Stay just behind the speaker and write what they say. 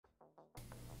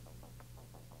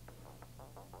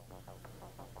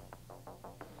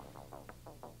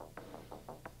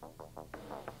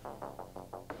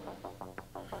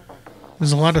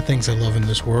There's a lot of things I love in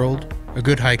this world. A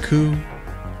good haiku,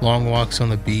 long walks on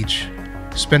the beach,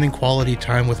 spending quality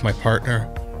time with my partner,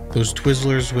 those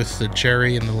Twizzlers with the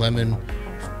cherry and the lemon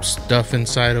stuff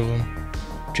inside of them,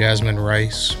 jasmine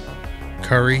rice,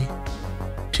 curry,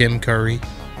 Tim Curry.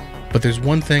 But there's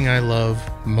one thing I love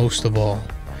most of all,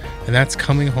 and that's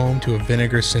coming home to a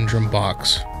Vinegar Syndrome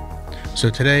box.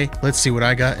 So today, let's see what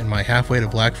I got in my halfway to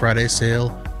Black Friday sale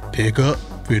pickup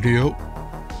video.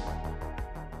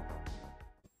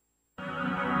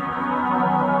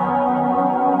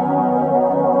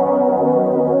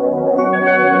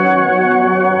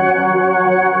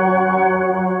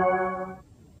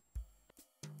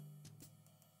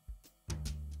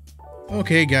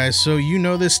 Okay guys, so you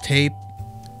know this tape.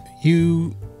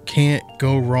 You can't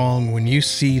go wrong when you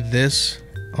see this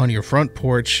on your front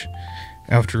porch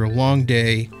after a long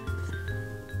day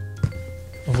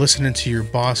of listening to your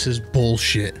boss's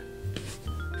bullshit.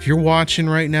 If you're watching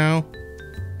right now,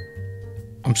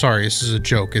 I'm sorry, this is a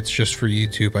joke. It's just for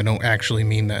YouTube. I don't actually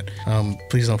mean that.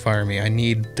 Please don't fire me. I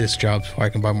need this job so I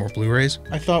can buy more Blu-rays.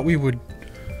 I thought we would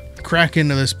crack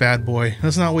into this bad boy.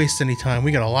 Let's not waste any time.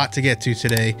 We got a lot to get to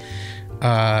today.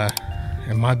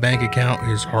 And my bank account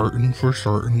is hurting for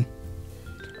certain.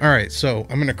 Alright, so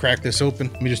I'm gonna crack this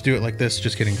open. Let me just do it like this.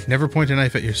 Just kidding. Never point a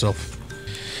knife at yourself.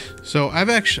 So I've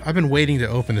been waiting to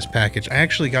open this package. I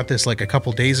actually got this like a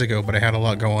couple days ago, but I had a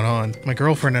lot going on. My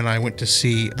girlfriend and I went to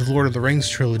see the Lord of the Rings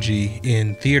trilogy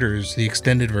in theaters, the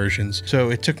extended versions. So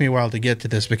it took me a while to get to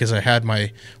this because I had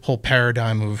my whole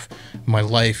paradigm of my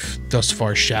life thus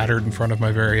far shattered in front of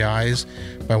my very eyes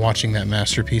by watching that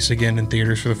masterpiece again in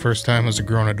theaters for the first time as a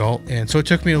grown adult. And so it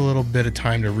took me a little bit of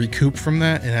time to recoup from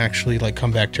that and actually like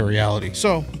come back to reality.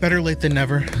 So better late than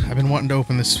never. I've been wanting to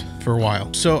open this for a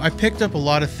while. So I picked up a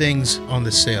lot of things on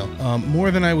the sale,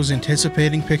 more than I was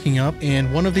anticipating picking up,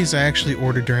 and one of these I actually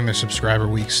ordered during their subscriber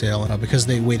week sale because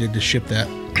they waited to ship that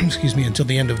excuse me, until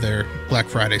the end of their Black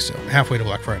Friday sale, halfway to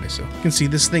Black Friday sale. You can see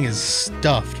this thing is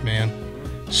stuffed, man.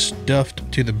 Stuffed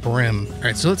to the brim. All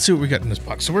right, so let's see what we got in this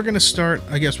box. So we're gonna start,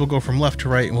 I guess we'll go from left to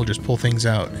right and we'll just pull things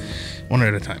out one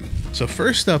at a time. So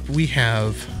first up we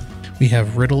have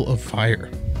Riddle of Fire.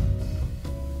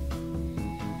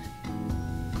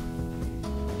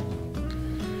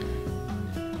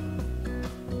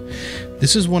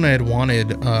 This is one I had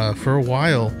wanted for a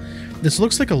while. This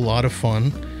looks like a lot of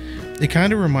fun. It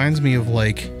kind of reminds me of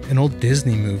like an old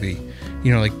Disney movie.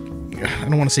 You know, like, I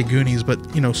don't want to say Goonies, but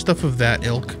you know, stuff of that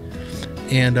ilk.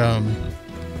 And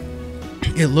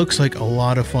it looks like a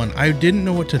lot of fun. I didn't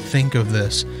know what to think of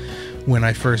this when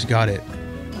I first got it.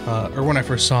 Or when I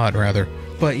first saw it, rather.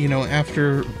 But, you know,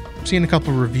 after seeing a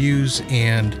couple reviews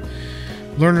and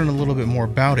learning a little bit more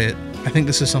about it, I think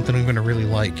this is something I'm going to really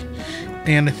like.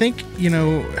 And I think, you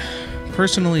know,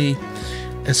 personally,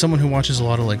 as someone who watches a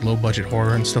lot of like low budget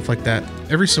horror and stuff like that,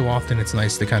 every so often it's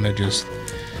nice to kind of just,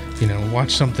 you know,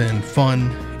 watch something fun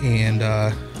and,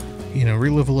 you know,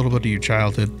 relive a little bit of your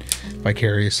childhood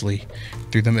vicariously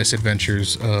through the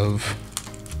misadventures of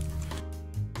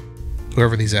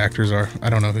whoever these actors are. I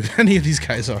don't know who any of these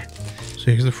guys are. So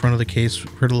here's the front of the case,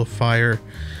 Riddle of Fire.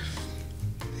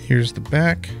 Here's the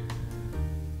back.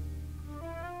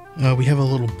 We have a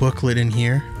little booklet in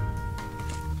here.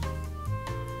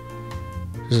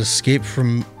 There's Escape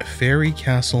from Fairy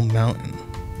Castle Mountain.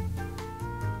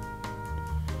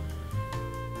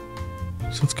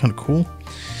 So that's kind of cool.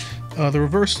 The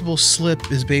reversible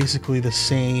slip is basically the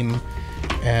same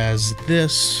as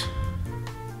this,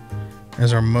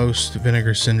 as our most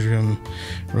Vinegar Syndrome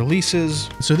releases.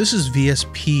 So this is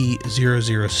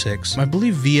VSP-006. I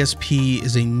believe VSP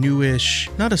is a newish,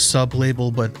 not a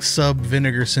sub-label, but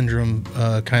sub-Vinegar Syndrome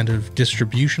kind of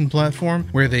distribution platform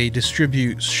where they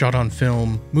distribute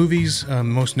shot-on-film movies.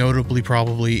 Most notably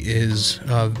probably is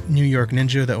New York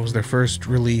Ninja. That was their first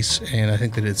release, and I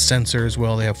think they did Censor as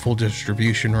well. They have full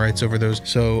distribution rights over those.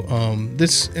 So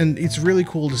it's really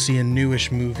cool to see a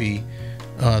newish movie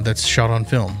that's shot on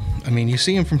film. I mean, you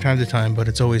see them from time to time, but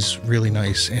it's always really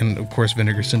nice. And of course,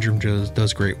 Vinegar Syndrome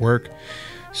does great work.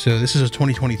 So this is a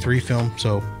 2023 film,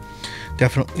 so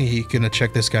definitely gonna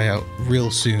check this guy out real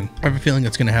soon. I have a feeling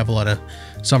it's gonna have a lot of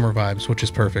summer vibes, which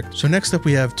is perfect. So next up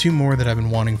we have two more that I've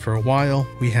been wanting for a while.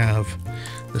 We have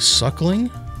the Suckling.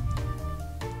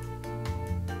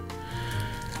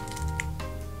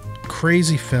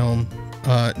 Crazy film.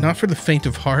 Not for the faint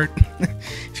of heart.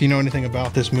 If you know anything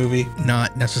about this movie,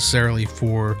 not necessarily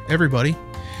for everybody,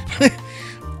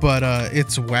 but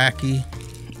it's wacky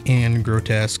and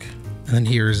grotesque. And then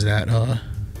here's that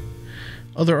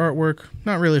other artwork.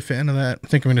 Not really a fan of that. I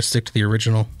think I'm gonna stick to the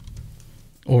original,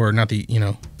 or not the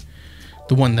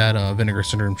the one that Vinegar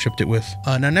Syndrome shipped it with.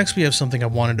 Now next we have something I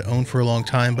wanted to own for a long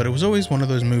time, but it was always one of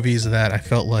those movies that I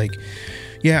felt like,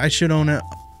 yeah, I should own it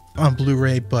on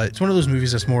Blu-ray, but it's one of those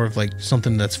movies that's more of like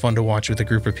something that's fun to watch with a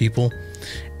group of people,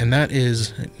 and that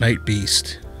is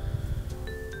Nightbeast.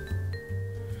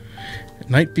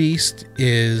 Nightbeast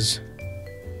is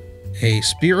a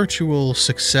spiritual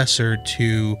successor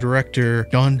to director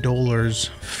John Dolar's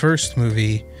first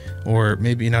movie, or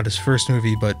maybe not his first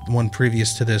movie, but one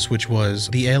previous to this, which was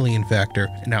The Alien Factor.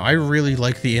 Now, I really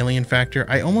like The Alien Factor.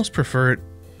 I almost prefer it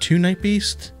to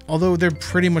Nightbeast, although they're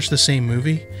pretty much the same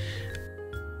movie.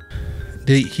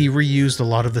 He reused a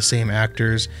lot of the same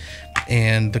actors,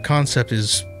 and the concept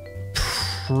is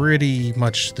pretty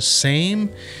much the same.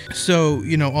 So,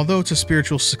 you know, although it's a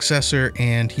spiritual successor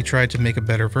and he tried to make a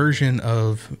better version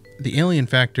of the Alien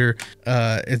Factor,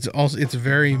 it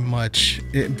very much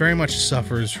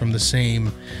suffers from the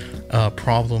same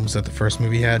problems that the first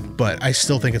movie had, but I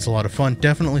still think it's a lot of fun.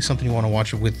 Definitely something you want to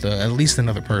watch with at least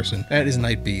another person. That is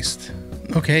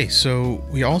Nightbeast. Okay, so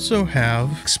we also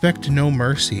have Expect No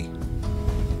Mercy,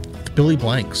 Billy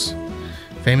Blanks.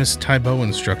 Famous Taibo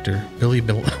instructor, Billy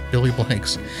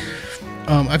Blanks.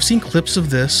 I've seen clips of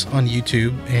this on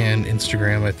YouTube and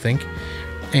Instagram, I think,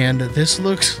 and this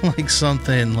looks like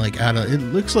something like it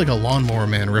looks like a Lawnmower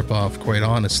Man ripoff, quite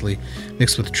honestly,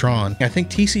 mixed with Tron. I think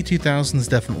TC2000's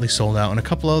definitely sold out, and a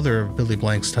couple other Billy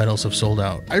Blanks titles have sold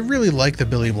out. I really like the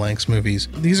Billy Blanks movies.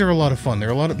 These are a lot of fun.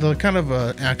 They're kind of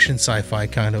action sci-fi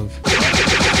kind of.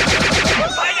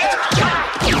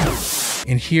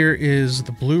 And here is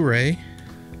the Blu-ray.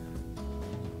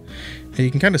 And you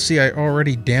can kind of see I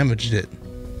already damaged it,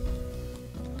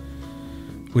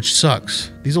 which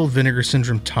sucks. These old Vinegar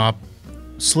Syndrome top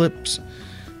slips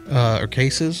or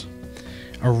cases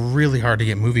are really hard to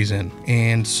get movies in,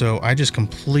 and so I am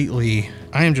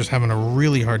just having a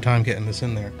really hard time getting this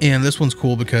in there. And this one's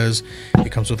cool because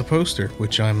it comes with a poster,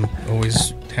 which I'm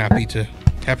always happy to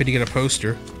get a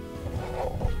poster.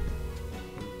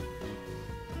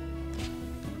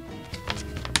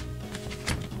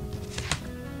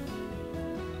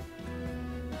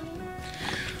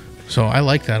 So I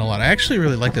like that a lot. I actually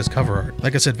really like this cover art.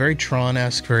 Like I said, very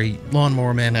Tron-esque, very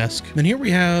Lawnmower Man-esque. And here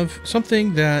we have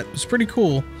something that is pretty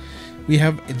cool. We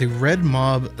have the Red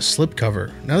Mob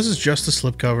slipcover. Now this is just a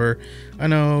slipcover. I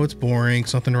know it's boring,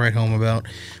 something to write home about,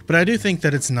 but I do think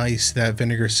that it's nice that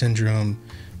Vinegar Syndrome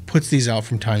puts these out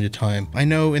from time to time. I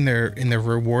know in their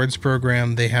rewards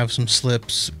program they have some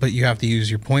slips, but you have to use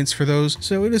your points for those.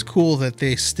 So it is cool that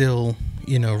they still,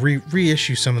 you know,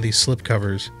 reissue some of these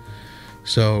slipcovers.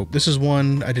 So this is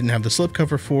one I didn't have the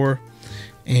slipcover for,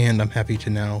 and I'm happy to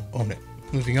now own it.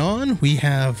 Moving on, we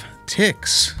have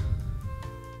Ticks.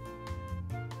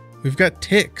 We've got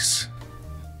Ticks.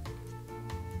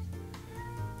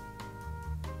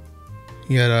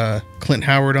 You got Clint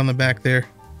Howard on the back there.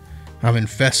 I'm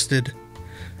infested.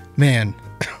 Man,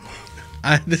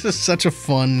 this is such a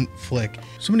fun flick.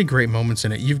 So many great moments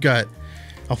in it. You've got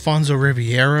Alfonso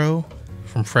Ribeiro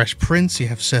from Fresh Prince. You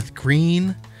have Seth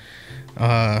Green.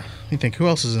 Let me think, who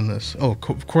else is in this? Oh,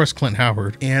 of course, Clint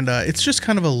Howard. And it's just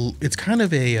kind of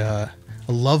a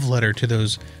love letter to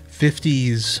those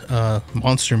 50s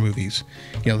monster movies.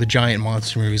 You know, the giant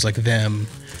monster movies like Them,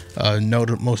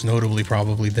 most notably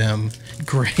probably Them.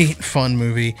 Great fun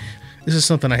movie. This is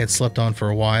something I had slept on for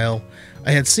a while.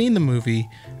 I had seen the movie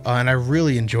and I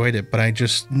really enjoyed it, but I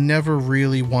just never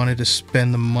really wanted to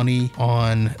spend the money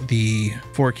on the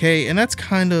 4K, and that's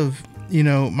kind of, you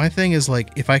know, my thing is like,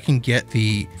 if I can get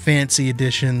the fancy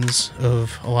editions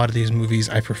of a lot of these movies,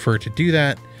 I prefer to do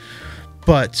that.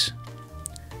 But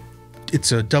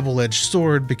it's a double-edged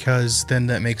sword, because then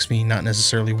that makes me not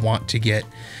necessarily want to get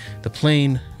the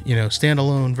plain, you know,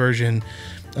 standalone version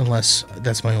unless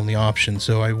that's my only option.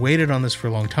 So I waited on this for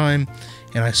a long time,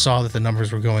 and I saw that the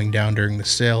numbers were going down during the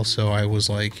sale. So I was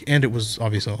like, and it was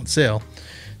obviously on sale.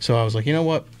 So I was like, you know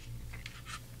what?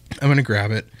 I'm going to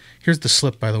grab it. Here's the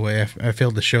slip, by the way. I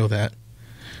failed to show that.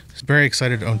 I'm very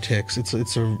excited to own Ticks.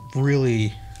 It's a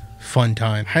really fun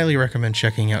time. Highly recommend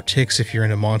checking out Ticks if you're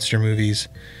into monster movies,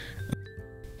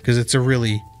 because it's a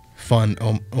really fun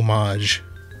homage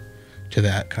to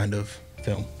that kind of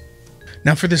film.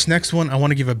 Now for this next one, I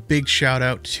want to give a big shout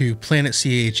out to Planet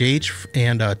CHH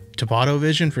and Tabata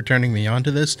Vision for turning me on to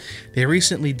this. They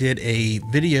recently did a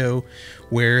video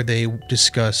where they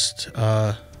discussed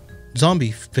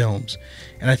zombie films,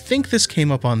 and I think this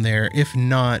came up on there. If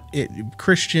not,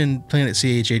 Christian Planet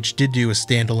CHH did do a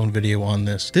standalone video on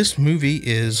this. This movie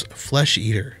is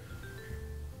Flesheater.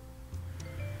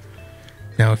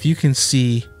 Now if you can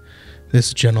see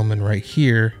this gentleman right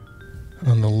here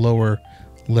on the lower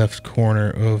left corner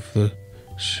of the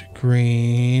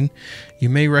screen, you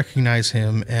may recognize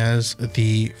him as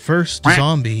the first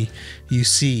zombie you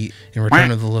see in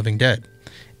Return of the Living Dead.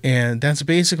 And that's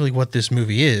basically what this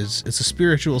movie is. It's a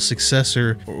spiritual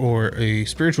successor or a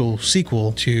spiritual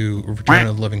sequel to Return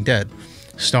of the Living Dead,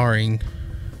 starring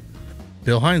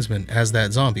Bill Heinzman as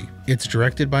that zombie. It's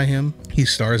directed by him. He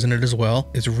stars in it as well.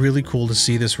 It's really cool to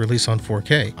see this release on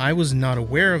 4K. I was not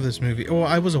aware of this movie. Well,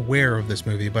 I was aware of this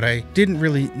movie, but I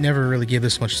never really gave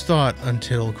this much thought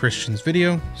until Christian's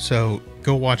video. So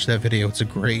go watch that video. It's a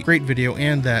great video,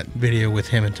 and that video with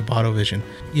him and Tabata Vision.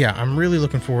 Yeah, I'm really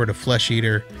looking forward to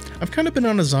Flesheater. I've kind of been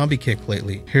on a zombie kick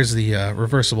lately. Here's the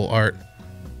reversible art,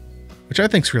 which I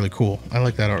think is really cool. I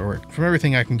like that artwork. From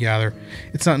everything I can gather,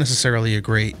 it's not necessarily a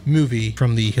great movie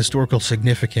from the historical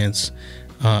significance.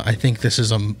 I think this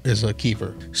is a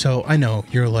keeper. So I know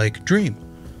you're like, Dream,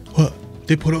 what?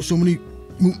 They put out so many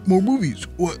more movies.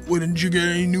 Why didn't you get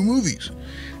any new movies?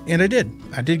 And I did.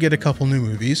 I did get a couple new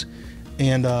movies.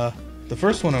 And the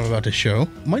first one I'm about to show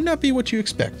might not be what you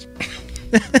expect.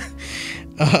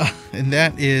 And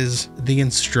that is The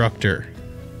Instructor.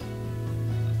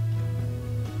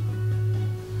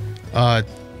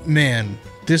 Man,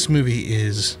 this movie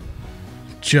is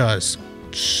just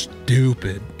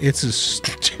stupid. It's a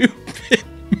stupid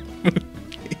movie.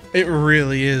 It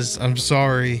really is. I'm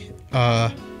sorry.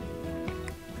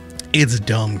 It's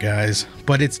dumb, guys,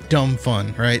 but it's dumb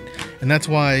fun, right? And that's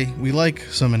why we like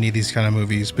so many of these kind of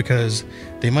movies, because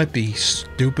they might be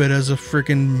stupid as a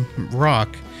freaking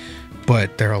rock,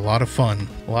 but they're a lot of fun.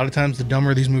 A lot of times the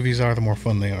dumber these movies are, the more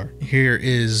fun they are. Here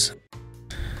is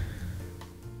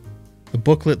the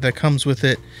booklet that comes with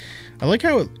it. I like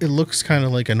how it looks kind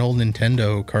of like an old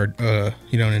Nintendo card,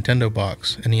 Nintendo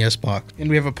box, NES box. And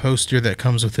we have a poster that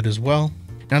comes with it as well.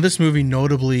 Now, this movie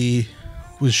notably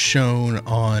was shown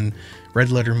on Red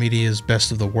Letter Media's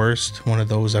Best of the Worst, one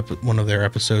of their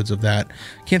episodes of that.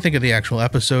 Can't think of the actual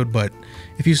episode, but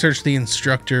if you search The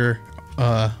Instructor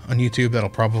on YouTube, that'll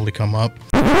probably come up.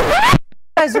 You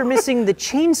guys are missing the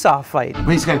chainsaw fight.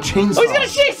 Wait, he's got a chainsaw. Oh, he's got a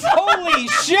chainsaw! Holy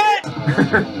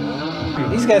shit!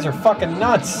 Dude, these guys are fucking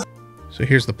nuts. So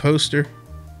here's the poster,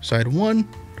 side 1.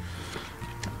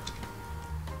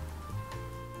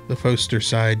 The poster,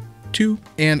 side 2.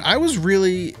 And I was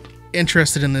really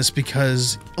interested in this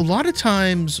because a lot of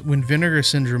times when Vinegar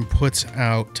Syndrome puts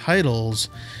out titles,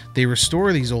 they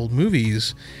restore these old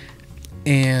movies.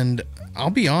 And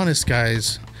I'll be honest,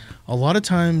 guys, a lot of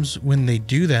times when they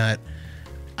do that,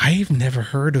 I've never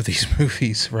heard of these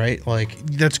movies, right? Like,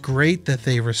 that's great that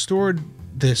they restored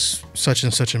this such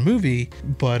and such a movie,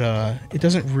 but it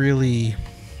doesn't really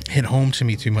hit home to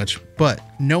me too much. But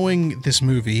knowing this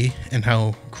movie and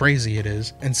how crazy it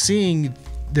is, and seeing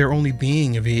there only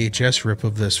being a VHS rip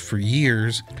of this for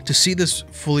years, to see this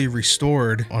fully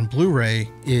restored on Blu-ray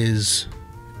is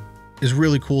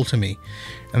really cool to me.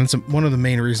 And that's one of the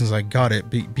main reasons I got it,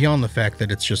 beyond the fact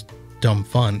that it's just dumb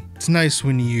fun. It's nice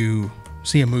when you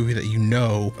see a movie that you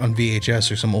know on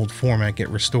VHS or some old format get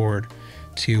restored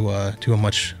to a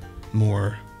much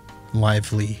more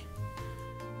lively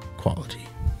quality.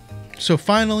 So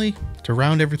finally, to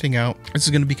round everything out, this is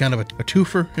going to be kind of a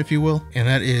twofer, if you will, and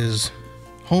that is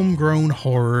Homegrown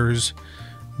Horrors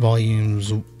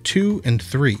Volumes 2 and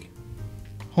 3.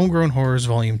 Homegrown Horrors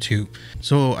Volume 2.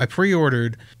 So I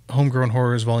pre-ordered Homegrown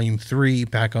Horrors Volume 3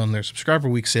 back on their Subscriber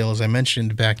Week sale, as I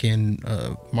mentioned back in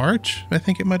March, I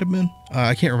think it might have been.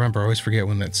 I can't remember. I always forget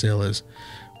when that sale is.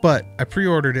 But I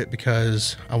pre-ordered it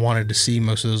because I wanted to see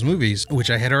most of those movies, which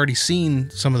I had already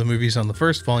seen some of the movies on the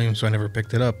first volume, so I never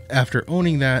picked it up. After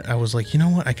owning that, I was like, you know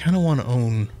what? I kind of want to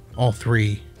own all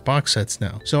 3 box sets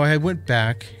now. So I went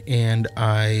back and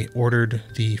I ordered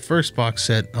the first box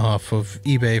set off of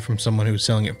eBay from someone who was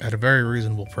selling it at a very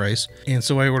reasonable price. And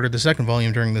so I ordered the second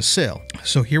volume during this sale.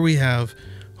 So here we have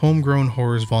Homegrown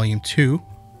Horrors Volume 2.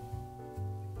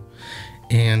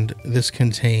 And this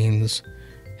contains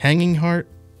Hanging Heart,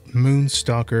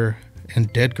 Moonstalker,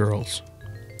 and Dead Girls.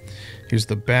 Here's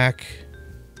the back.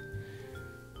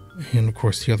 And of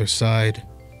course the other side.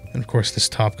 And of course this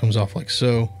top comes off like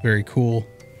so. Very cool.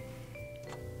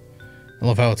 I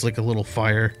love how it's like a little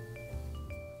fire.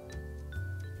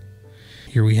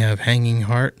 Here we have Hanging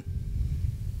Heart.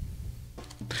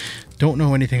 Don't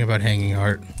know anything about Hanging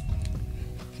Heart.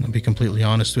 I'll be completely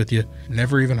honest with you.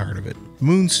 Never even heard of it.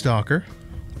 Moonstalker,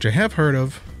 which I have heard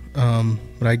of,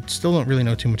 but I still don't really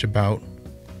know too much about.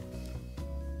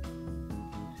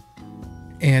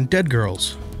 And Dead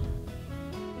Girls.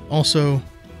 Also,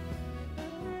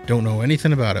 don't know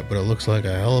anything about it, but it looks like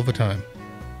a hell of a time.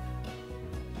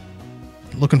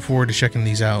 Looking forward to checking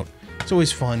these out. It's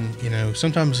always fun, you know,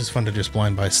 sometimes it's fun to just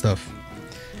blind buy stuff.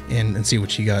 and see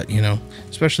what you got, you know,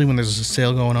 especially when there's a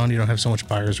sale going on. You don't have so much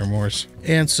buyer's remorse.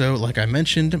 And so, like I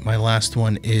mentioned, my last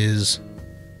one is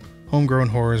Homegrown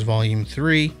Horrors Volume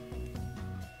 3.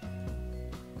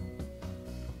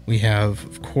 We have,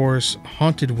 of course,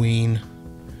 Haunted Ween,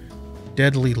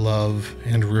 Deadly Love,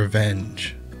 and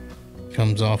Revenge.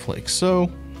 Comes off like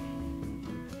so.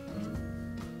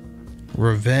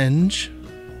 Revenge,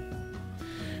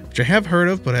 which I have heard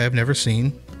of, but I have never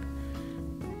seen.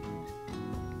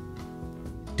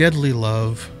 Deadly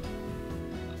Love.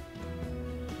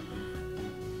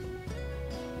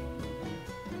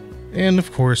 And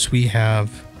of course we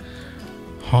have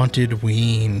Haunted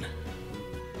Ween.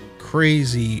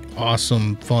 Crazy,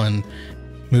 awesome, fun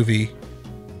movie.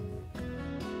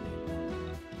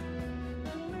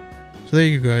 So there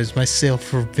you go, guys, my sale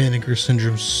for Vinegar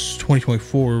Syndrome's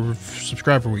 2024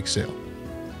 subscriber week sale.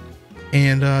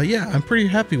 And yeah, I'm pretty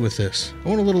happy with this. I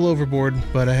went a little overboard,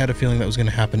 but I had a feeling that was going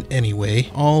to happen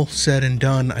anyway. All said and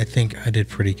done, I think I did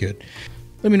pretty good.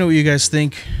 Let me know what you guys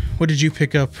think. What did you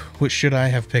pick up? What should I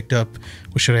have picked up?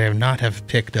 What should I have not have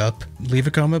picked up? Leave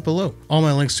a comment below. All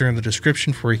my links are in the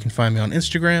description for where you can find me on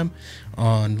Instagram,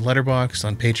 on Letterboxd,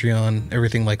 on Patreon,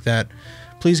 everything like that.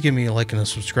 Please give me a like and a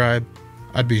subscribe.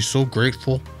 I'd be so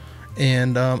grateful.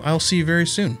 And I'll see you very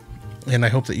soon. And I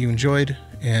hope that you enjoyed,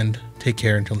 and take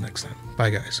care until next time.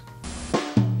 Bye, guys.